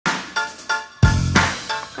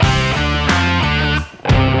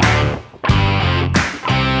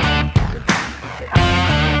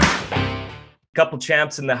couple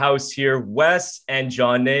champs in the house here, Wes and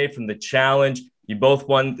Jonna from the challenge. You both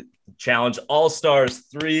won the challenge All-Stars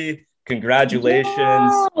 3. Congratulations.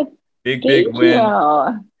 Yeah, big win.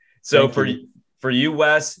 You. So for you,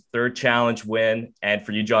 Wes, third challenge win. And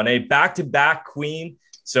for you, Jonna, back-to-back queen.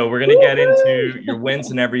 So we're going to get into your wins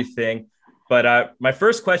and everything. But my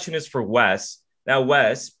first question is for Wes. Now,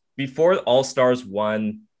 Wes, before All-Stars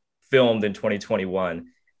 1 filmed in 2021,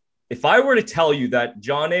 if I were to tell you that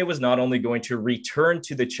Jonna was not only going to return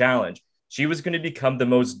to the challenge, she was going to become the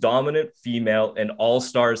most dominant female in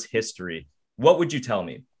All-Stars history, what would you tell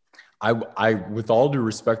me? I, with all due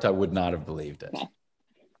respect, I would not have believed it.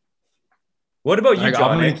 What about you, Jonna?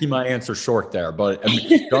 I'm going to keep my answer short there, but I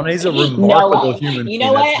mean, Jonna's a remarkable human. You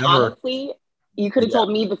know what? Honestly, you could have told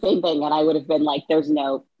me the same thing, and I would have been like, "There's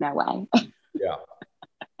no way." Yeah.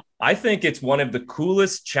 I think it's one of the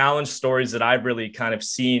coolest challenge stories that I've really kind of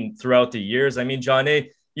seen throughout the years. I mean, Jonna,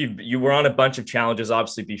 you were on a bunch of challenges,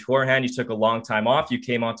 obviously, beforehand. You took a long time off. You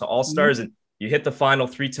came on to All-Stars and you hit the final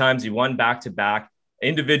 3 times. You won back-to-back,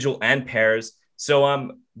 individual and pairs.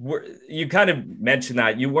 So you kind of mentioned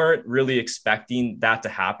that you weren't really expecting that to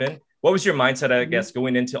happen. What was your mindset, I guess,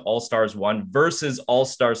 going into All-Stars 1 versus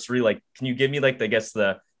All-Stars 3? Like, can you give me, like, I guess,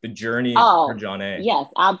 the journey for Jonna? Yes,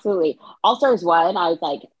 absolutely. All-Stars 1, I was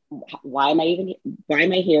like, why am I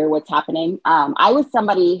here? What's happening? I was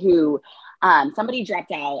somebody who, somebody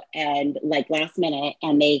dropped out and like last minute,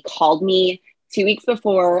 and they called me 2 weeks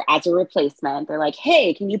before as a replacement. They're like,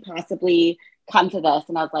 hey, can you possibly come to this?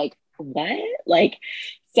 And I was like, what? Like,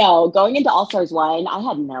 so going into All-Stars 1, I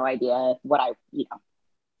had no idea where I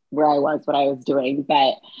was doing.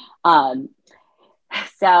 But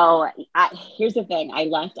here's the thing. I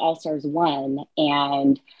left All-Stars 1,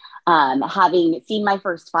 and having seen my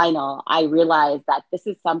first final, I realized that this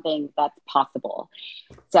is something that's possible.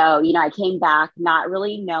 So, I came back not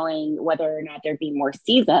really knowing whether or not there'd be more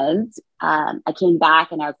seasons. I came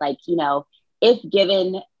back and I was like, if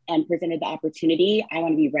given and presented the opportunity, I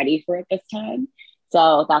want to be ready for it this time.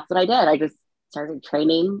 So that's what I did. I just started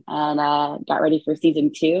training and got ready for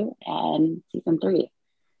season 2 and season 3.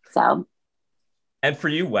 So. And for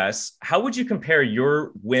you, Wes, how would you compare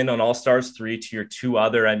your win on All-Stars 3 to your 2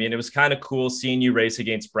 other? I mean, it was kind of cool seeing you race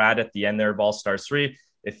against Brad at the end there of All-Stars 3.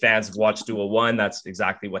 If fans have watched Duel 1, that's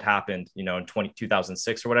exactly what happened, in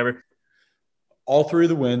 2006 or whatever. All 3 of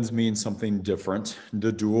the wins mean something different.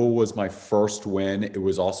 The Duel was my first win. It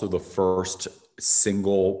was also the first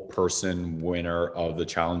single person winner of the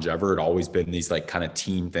challenge ever. It always been these like kind of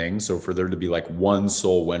team things. So for there to be like one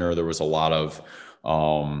sole winner, there was a lot of,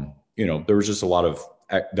 there was just a lot of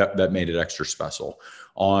that made it extra special.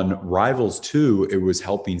 On Rivals 2, it was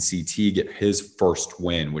helping CT get his first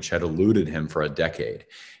win, which had eluded him for a decade.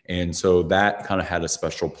 And so that kind of had a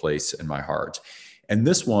special place in my heart. And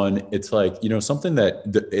this one, it's like, something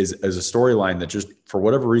that is a storyline that just for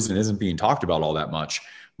whatever reason isn't being talked about all that much.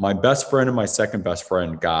 My best friend and my second best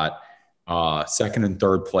friend got second and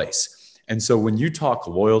third place. And so when you talk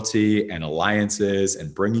loyalty and alliances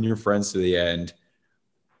and bringing your friends to the end,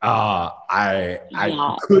 I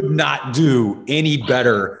could not do any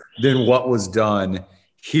better than what was done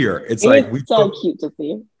here. It's like cute to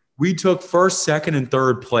see. We took first, second, and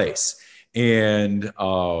third place, and that's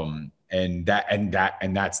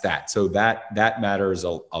that. So that matters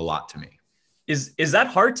a lot to me. Is that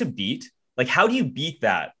hard to beat? Like, how do you beat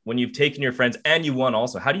that when you've taken your friends and you won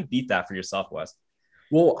also? How do you beat that for yourself, Wes?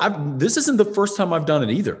 Well, this isn't the first time I've done it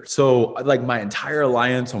either. So like my entire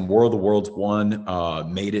alliance on War of the Worlds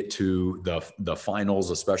 1 made it to the finals,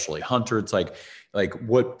 especially Hunter. It's like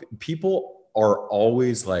what people are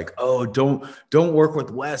always like, oh, don't work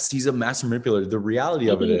with Wes. He's a master manipulator. The reality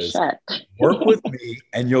of it is work with me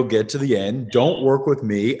and you'll get to the end. Don't work with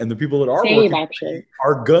me. And the people that are working with me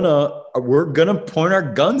we're gonna point our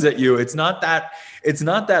guns at you. It's not that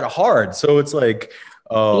hard. So it's like,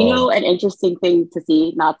 an interesting thing to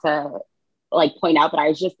see, not to like point out, but I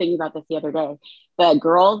was just thinking about this the other day. The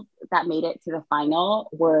girls that made it to the final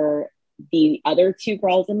were the other 2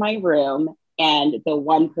 girls in my room and the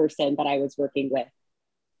one person that I was working with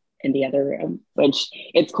in the other room, which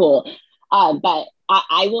it's cool. But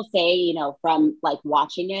I will say, from like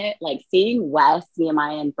watching it, like seeing Wes,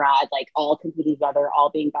 Nehemiah, and Brad like all competing together, all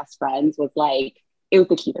being best friends was like, it was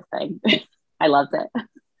the cutest thing. I loved it.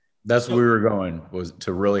 That's where we were going, was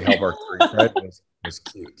to really help our three. Right? It was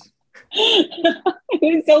cute. It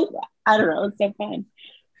was I don't know, it's so fun.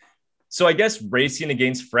 So I guess racing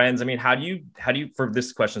against friends, I mean, how do you, for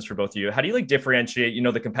this question's for both of you, how do you like differentiate,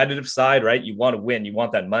 the competitive side, right? You want to win, you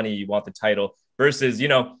want that money, you want the title versus,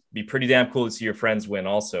 be pretty damn cool to see your friends win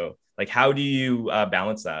also. Like, how do you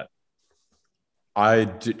balance that?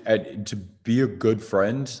 To be a good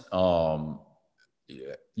friend,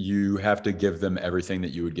 you have to give them everything that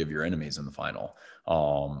you would give your enemies in the final.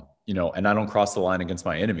 And I don't cross the line against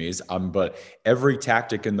my enemies. But every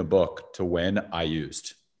tactic in the book to win, I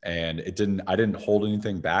used, and I didn't hold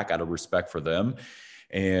anything back out of respect for them.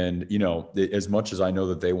 And, as much as I know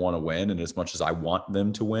that they want to win and as much as I want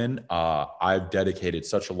them to win, I've dedicated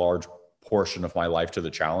such a large portion of my life to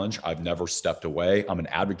the challenge. I've never stepped away. I'm an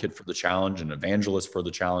advocate for the challenge, an evangelist for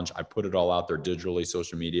the challenge. I put it all out there digitally,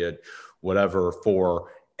 social media, whatever,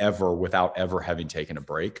 forever without ever having taken a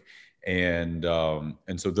break. And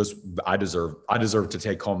so I deserve to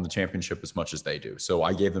take home the championship as much as they do. So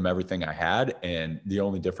I gave them everything I had. And the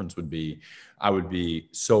only difference would be, I would be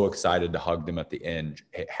so excited to hug them at the end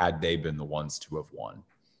had they been the ones to have won.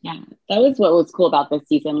 Yeah, that was what was cool about this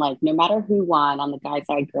season. Like, no matter who won on the guy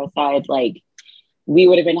side, girl side, like, we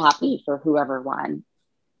would have been happy for whoever won,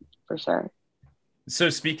 for sure. So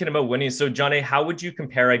speaking about winning, so Jonna, how would you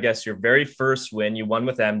compare, I guess, your very first win? You won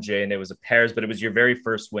with MJ and it was a pairs, but it was your very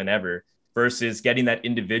first win ever, versus getting that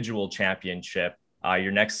individual championship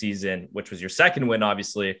your next season, which was your second win,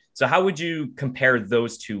 obviously. So how would you compare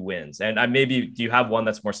those two wins? And maybe, do you have one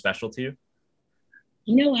that's more special to you?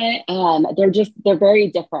 You know what? They're very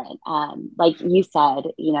different. Like you said,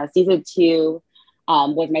 season 2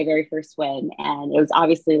 was my very first win. And it was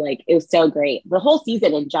obviously it was so great. The whole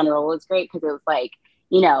season in general was great because it was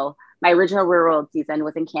my original Real World season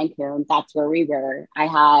was in Cancun. That's where we were. I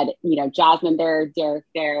had, Jasmine there, Derek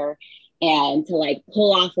there. And to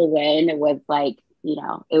pull off a win, it was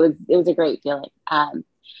it was a great feeling.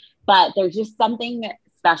 But there's just something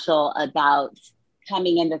special about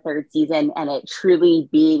coming in the third season and it truly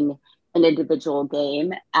being an individual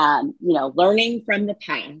game, learning from the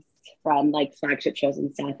past, from flagship shows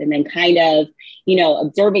and stuff, and then kind of,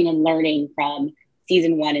 observing and learning from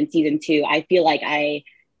season 1 and season 2. I feel like I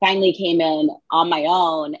finally came in on my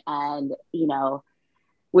own and,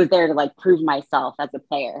 was there to prove myself as a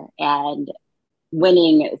player, and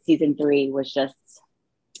winning season 3 was it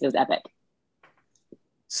was epic.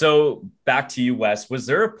 So back to you, Wes. Was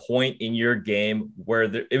there a point in your game where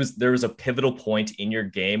there was a pivotal point in your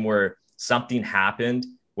game where something happened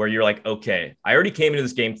where you're like, okay, I already came into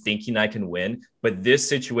this game thinking I can win, but this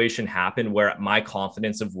situation happened where my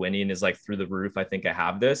confidence of winning is through the roof. I think I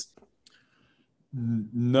have this.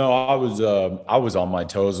 No, I was on my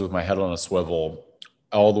toes with my head on a swivel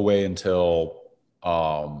all the way until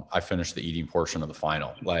I finished the eating portion of the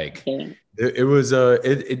final. It was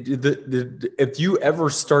if you ever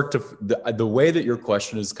start to the way that your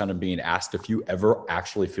question is kind of being asked, if you ever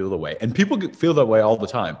actually feel the way, and people feel that way all the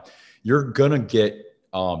time, you're gonna get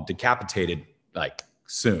decapitated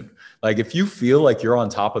soon. If you feel like you're on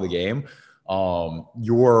top of the game,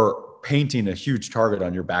 you're painting a huge target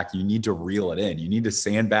on your back. You need to reel it in. You need to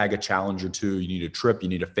sandbag a challenge or two. You need to trip. You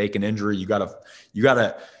need to fake an injury. You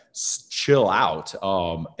gotta chill out.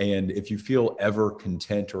 And if you feel ever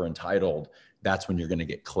content or entitled, that's when you're going to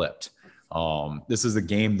get clipped. This is a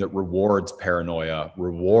game that rewards paranoia,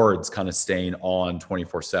 rewards kind of staying on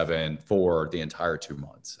 24/7 for the entire 2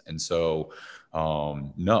 months. And so,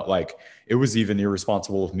 no, it was even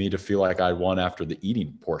irresponsible of me to feel like I won after the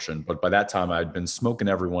eating portion. But by that time I'd been smoking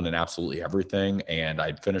everyone and absolutely everything. And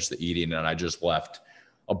I'd finished the eating and I just left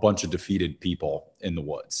a bunch of defeated people in the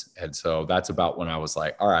woods. And so that's about when I was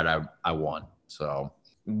like, all right, I won. So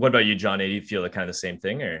what about you, Jonna? Do you feel kind of the same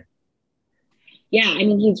thing, or? Yeah, I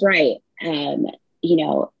mean, he's right. You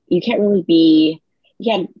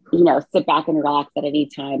can't sit back and relax at any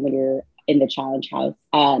time when you're in the challenge house,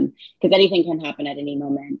 because anything can happen at any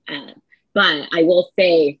moment. But I will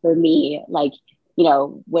say, for me,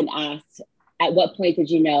 when asked, at what point did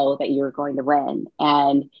you know that you were going to win?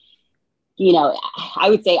 And I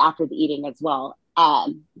would say after the eating as well.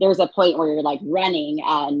 There's a point where you're running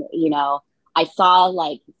and, I saw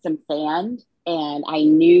some sand and I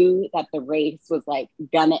knew that the race was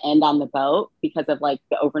gonna end on the boat because of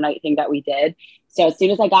the overnight thing that we did. So as soon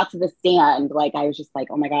as I got to the sand, I was just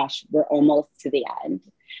oh my gosh, we're almost to the end.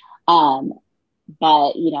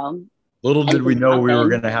 But little did we know we were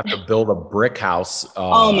going to have to build a brick house.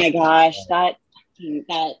 Oh my gosh, that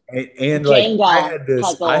and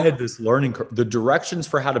I had this learning curve. The directions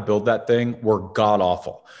for how to build that thing were god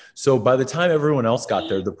awful. So by the time everyone else got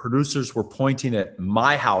there, the producers were pointing at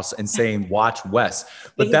my house and saying, "Watch Wes."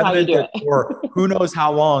 But that meant that for who knows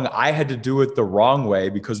how long, I had to do it the wrong way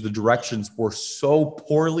because the directions were so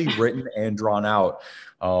poorly written and drawn out.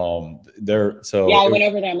 I went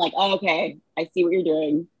over there. I'm like, oh, okay, I see what you're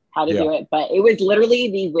doing, how to do it. But it was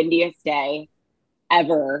literally the windiest day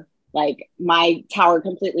ever Like my tower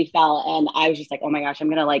completely fell, and I was just like, oh my gosh, I'm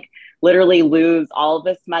gonna like literally lose all of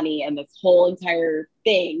this money and this whole entire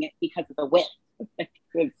thing because of the win.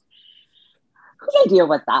 Whose idea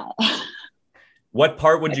was that? What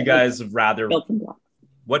part would you guys rather?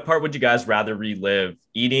 What part would you guys rather relive?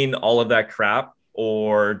 Eating all of that crap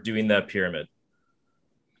or doing the pyramid?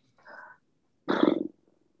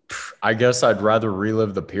 I guess I'd rather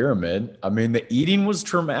relive the pyramid. I mean, the eating was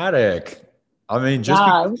traumatic. I mean, just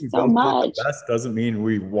because we so both much. did the best doesn't mean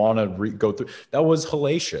we want to go through. That was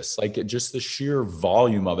hellacious. Like just the sheer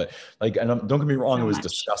volume of it. Like, and don't get me wrong, it was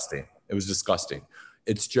disgusting. It was disgusting.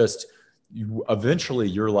 It's just eventually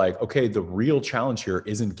you're like, okay, the real challenge here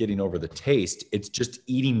isn't getting over the taste. It's just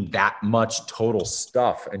eating that much total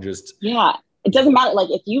stuff and just it doesn't matter.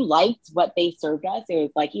 Like if you liked what they served us, it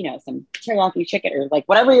was like, you know, some teriyaki chicken or like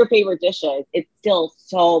whatever your favorite dish is. It's still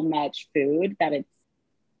so much food that it's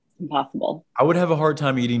impossible. I would have a hard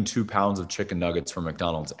time eating 2 pounds of chicken nuggets from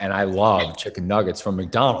McDonald's, and I love chicken nuggets from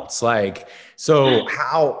McDonald's. Like, so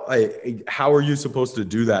how are you supposed to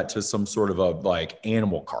do that to some sort of a like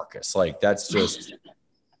animal carcass? Like that's just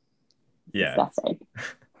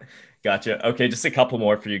Gotcha. Okay, just a couple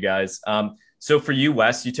more for you guys. So for you,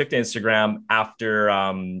 Wes, you took to Instagram after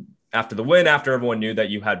the win, after everyone knew that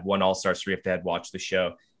you had won All-Star 3 if they had watched the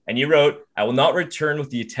show, and you wrote, "I will not return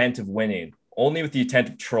with the intent of winning, only with the intent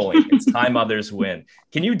of trolling. It's time others win."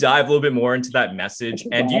 Can you dive a little bit more into that message?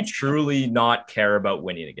 And do you truly not care about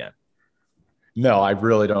winning again? No, I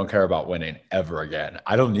really don't care about winning ever again.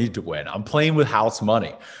 I don't need to win. I'm playing with house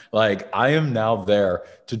money. Like I am now there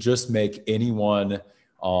to just make anyone.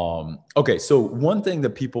 Okay. So one thing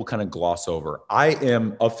that people kind of gloss over, I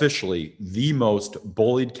am officially the most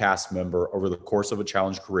bullied cast member over the course of a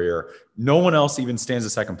challenge career. No one else even stands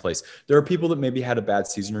a second place. There are people that maybe had a bad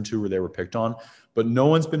season or two where they were picked on, but no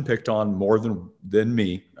one's been picked on more than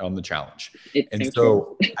me on the challenge.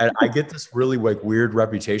 So I get this really like weird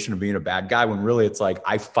reputation of being a bad guy when really it's like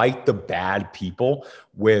I fight the bad people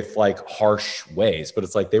with like harsh ways, but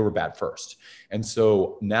it's like they were bad first. And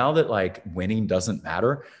so now that like winning doesn't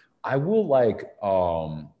matter, I will like,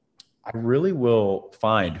 I really will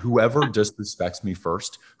find whoever disrespects me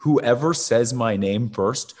first, whoever says my name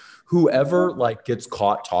first, whoever like gets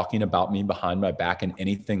caught talking about me behind my back and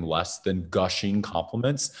anything less than gushing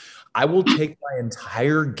compliments, I will take my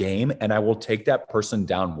entire game and I will take that person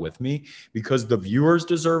down with me because the viewers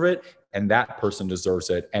deserve it and that person deserves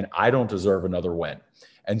it. And I don't deserve another win.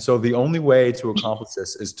 And so the only way to accomplish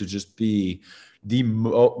this is to just be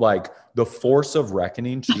the force of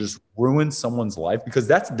reckoning to just ruin someone's life because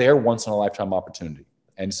that's their once in a lifetime opportunity.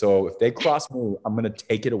 And so if they cross me, I'm going to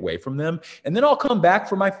take it away from them. And then I'll come back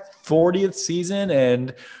for my 40th season.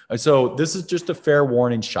 And so this is just a fair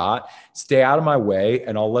warning shot. Stay out of my way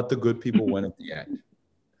and I'll let the good people win at the end.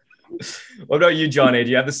 What about you, Jonna?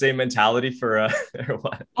 Do you have the same mentality for or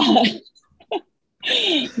what?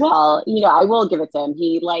 Well, you know, I will give it to him.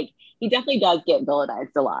 He definitely does get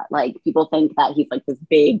villainized a lot. Like people think that he's like this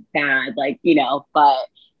big bad, like, you know, but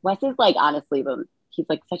Wes is like, honestly, he's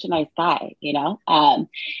like such a nice guy, you know?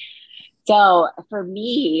 So for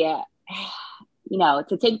me, you know,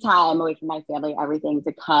 to take time away from my family, everything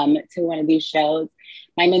to come to one of these shows,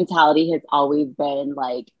 my mentality has always been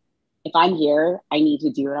like, if I'm here, I need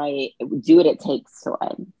to do what it takes to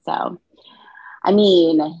win. So, I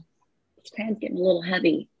mean, this crane's getting a little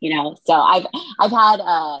heavy, you know? So I've had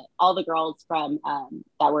all the girls from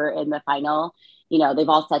that were in the final, you know, they've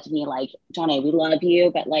all said to me like, Jonna, we love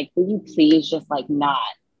you, but like, will you please just like not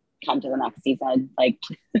come to the next season? Like,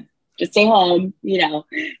 just stay home, you know,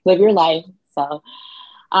 live your life. So,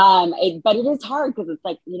 but it is hard because it's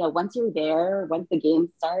like, you know, once you're there, once the game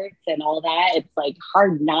starts and all that, it's like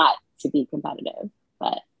hard not to be competitive,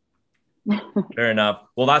 but. Fair enough.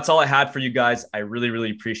 Well, that's all I had for you guys. I really,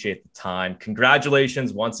 really appreciate the time.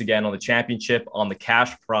 Congratulations once again on the championship, on the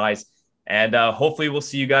cash prize. And hopefully we'll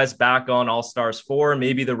see you guys back on All-Stars 4,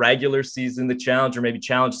 maybe the regular season, the challenge, or maybe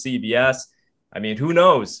challenge CBS. I mean, who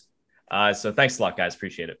knows? So thanks a lot, guys.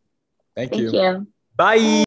 Appreciate it. Thank you. Thank you. Bye.